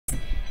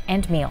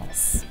and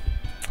meals.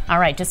 All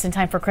right, just in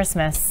time for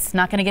Christmas.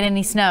 Not going to get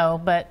any snow,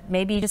 but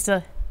maybe just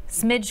a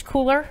smidge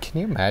cooler.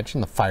 Can you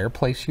imagine the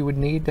fireplace you would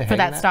need to hang for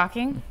that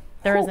stocking?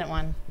 There isn't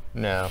one.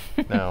 No,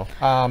 no.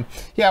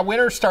 Yeah,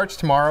 winter starts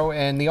tomorrow,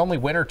 and the only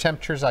winter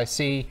temperatures I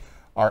see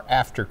are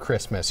after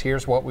Christmas.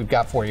 Here's what we've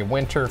got for you.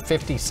 Winter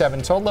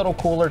 57, so a little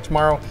cooler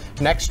tomorrow.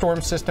 Next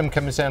storm system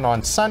comes in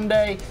on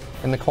Sunday,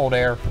 and the cold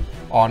air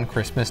on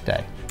Christmas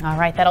Day. All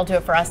right, that'll do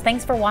it for us.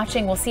 Thanks for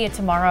watching. We'll see you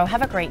tomorrow.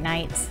 Have a great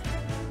night.